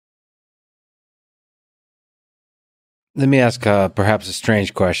Let me ask perhaps a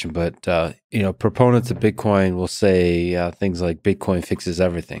strange question, but proponents of Bitcoin will say things like Bitcoin fixes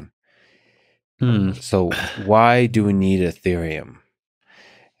everything. Hmm. So why do we need Ethereum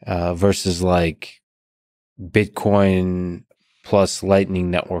versus like Bitcoin plus Lightning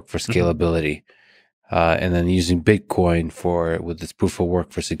Network for Mhm. scalability, and then using Bitcoin for with this proof of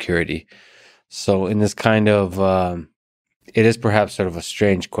work for security? So in this kind of it is perhaps sort of a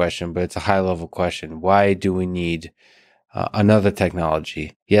strange question, but it's a high level question. Why do we need another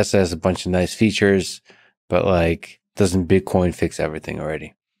technology? Yes, it has a bunch of nice features, but like, doesn't Bitcoin fix everything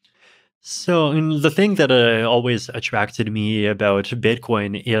already? So, and the thing that always attracted me about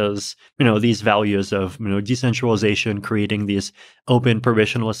Bitcoin is, these values of, decentralization, creating these open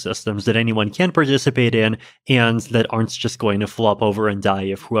permissionless systems that anyone can participate in and that aren't just going to flop over and die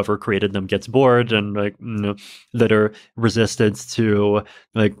if whoever created them gets bored, and like, that are resistant to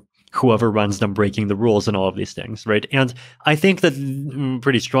like whoever runs them breaking the rules and all of these things, right? And I think that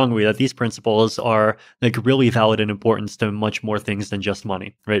pretty strongly that these principles are like really valid and important to much more things than just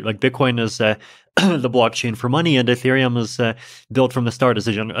money, right? Like Bitcoin is the blockchain for money, and Ethereum is built from the start as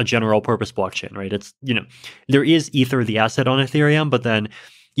a general purpose blockchain, right? It's there is Ether, the asset on Ethereum, but then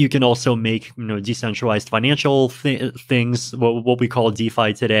you can also make decentralized financial things, what we call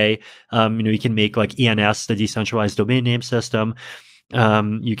DeFi today. You can make like ENS, the decentralized domain name system.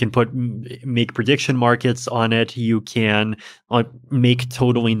 You can make prediction markets on it. You can make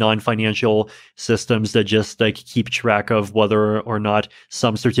totally non-financial systems that just like keep track of whether or not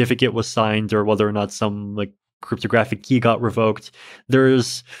some certificate was signed or whether or not some like cryptographic key got revoked.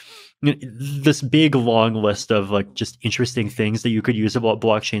 There's this big long list of like just interesting things that you could use about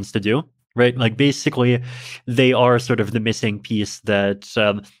blockchains to do, right? Like basically, they are sort of the missing piece that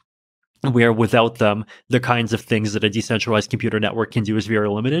where without them, the kinds of things that a decentralized computer network can do is very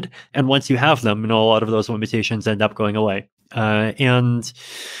limited. And once you have them, a lot of those limitations end up going away. And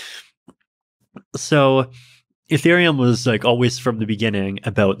so Ethereum was like always from the beginning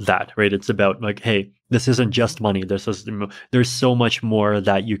about that, right? It's about like, hey, this isn't just money. There's so much more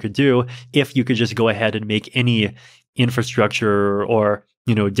that you could do if you could just go ahead and make any infrastructure or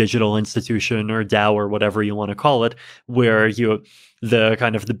digital institution or DAO or whatever you want to call it, where the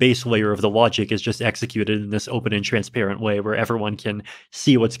kind of the base layer of the logic is just executed in this open and transparent way where everyone can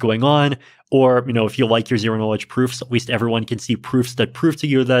see what's going on. Or, if you like your zero knowledge proofs, at least everyone can see proofs that prove to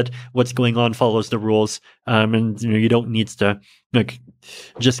you that what's going on follows the rules. And you don't need to like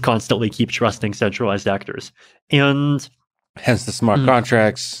just constantly keep trusting centralized actors. And Hence the smart mm,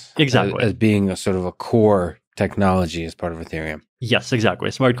 contracts exactly. as being a sort of a core technology as part of Ethereum. Yes,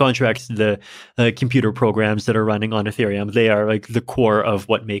 exactly. Smart contracts, the computer programs that are running on Ethereum, they are like the core of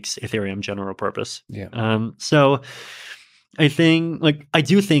what makes Ethereum general purpose. Yeah. So I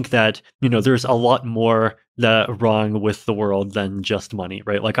do think that, there's a lot more that wrong with the world than just money,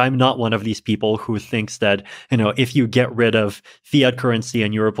 right? Like I'm not one of these people who thinks that, if you get rid of fiat currency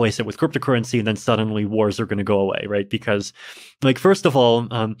and you replace it with cryptocurrency, then suddenly wars are going to go away, right? Because like, first of all,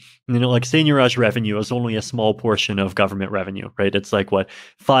 like seigniorage revenue is only a small portion of government revenue, right? It's like what,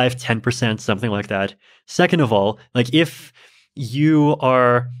 5-10%, something like that. Second of all, like if you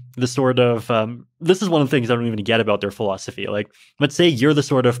are the sort of this is one of the things I don't even get about their philosophy. Like, let's say you're the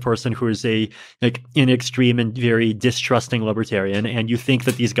sort of person who is an extreme and very distrusting libertarian, and you think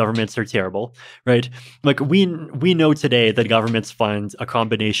that these governments are terrible, right? Like we know today that governments fund a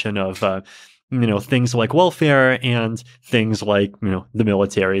combination of things like welfare and things like the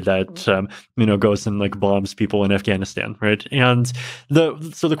military that goes and like bombs people in Afghanistan, right? And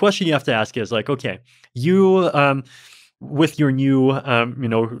the question you have to ask is like, okay, you with your new,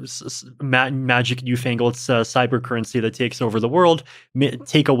 magic newfangled cyber currency that takes over the world,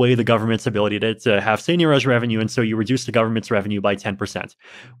 take away the government's ability to have seigniorage revenue, and so you reduce the government's revenue by 10%.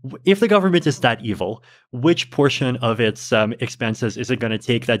 If the government is that evil, which portion of its expenses is it going to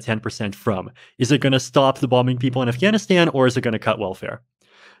take that 10% from? Is it going to stop the bombing people in Afghanistan, or is it going to cut welfare?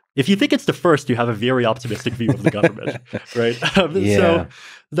 If you think it's the first, you have a very optimistic view of the government, right? So Yeah.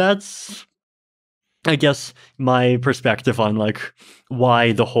 that's, I guess, my perspective on like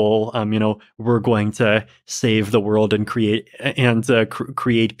why the whole we're going to save the world and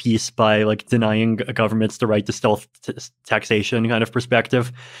create peace by like denying governments the right to stealth taxation kind of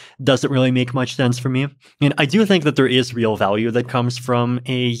perspective doesn't really make much sense for me. And I do think that there is real value that comes from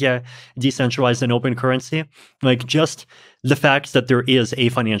a decentralized and open currency, like just the fact that there is a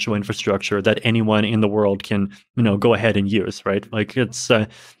financial infrastructure that anyone in the world can go ahead and use, right? Like it's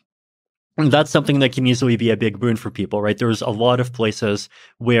that's something that can easily be a big boon for people, right? There's a lot of places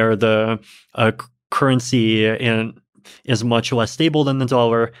where the currency is much less stable than the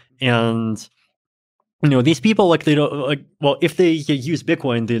dollar, and these people, like, they don't, like, well, if they use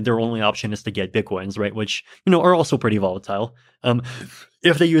Bitcoin, their only option is to get Bitcoins, right? Which, are also pretty volatile.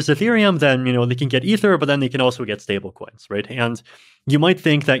 If they use Ethereum, then, they can get Ether, but then they can also get stable coins, right? And you might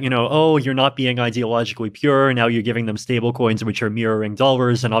think that, oh, you're not being ideologically pure. Now you're giving them stable coins, which are mirroring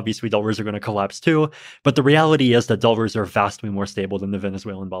dollars, and obviously dollars are going to collapse too. But the reality is that dollars are vastly more stable than the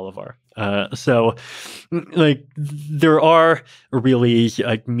Venezuelan bolivar. So, like, there are really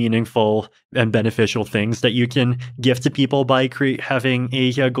meaningful and beneficial things that you can give to people by having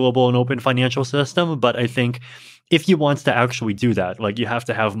a global and open financial system. But I think if you want to actually do that, like, you have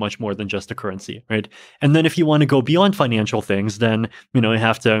to have much more than just a currency, right? And then if you want to go beyond financial things, then, you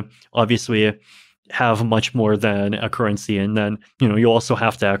have to obviously have much more than a currency. And then, you also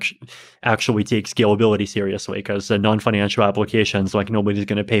have to actually take scalability seriously, because non-financial applications, like, nobody's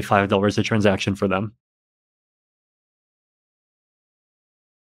going to pay $5 a transaction for them.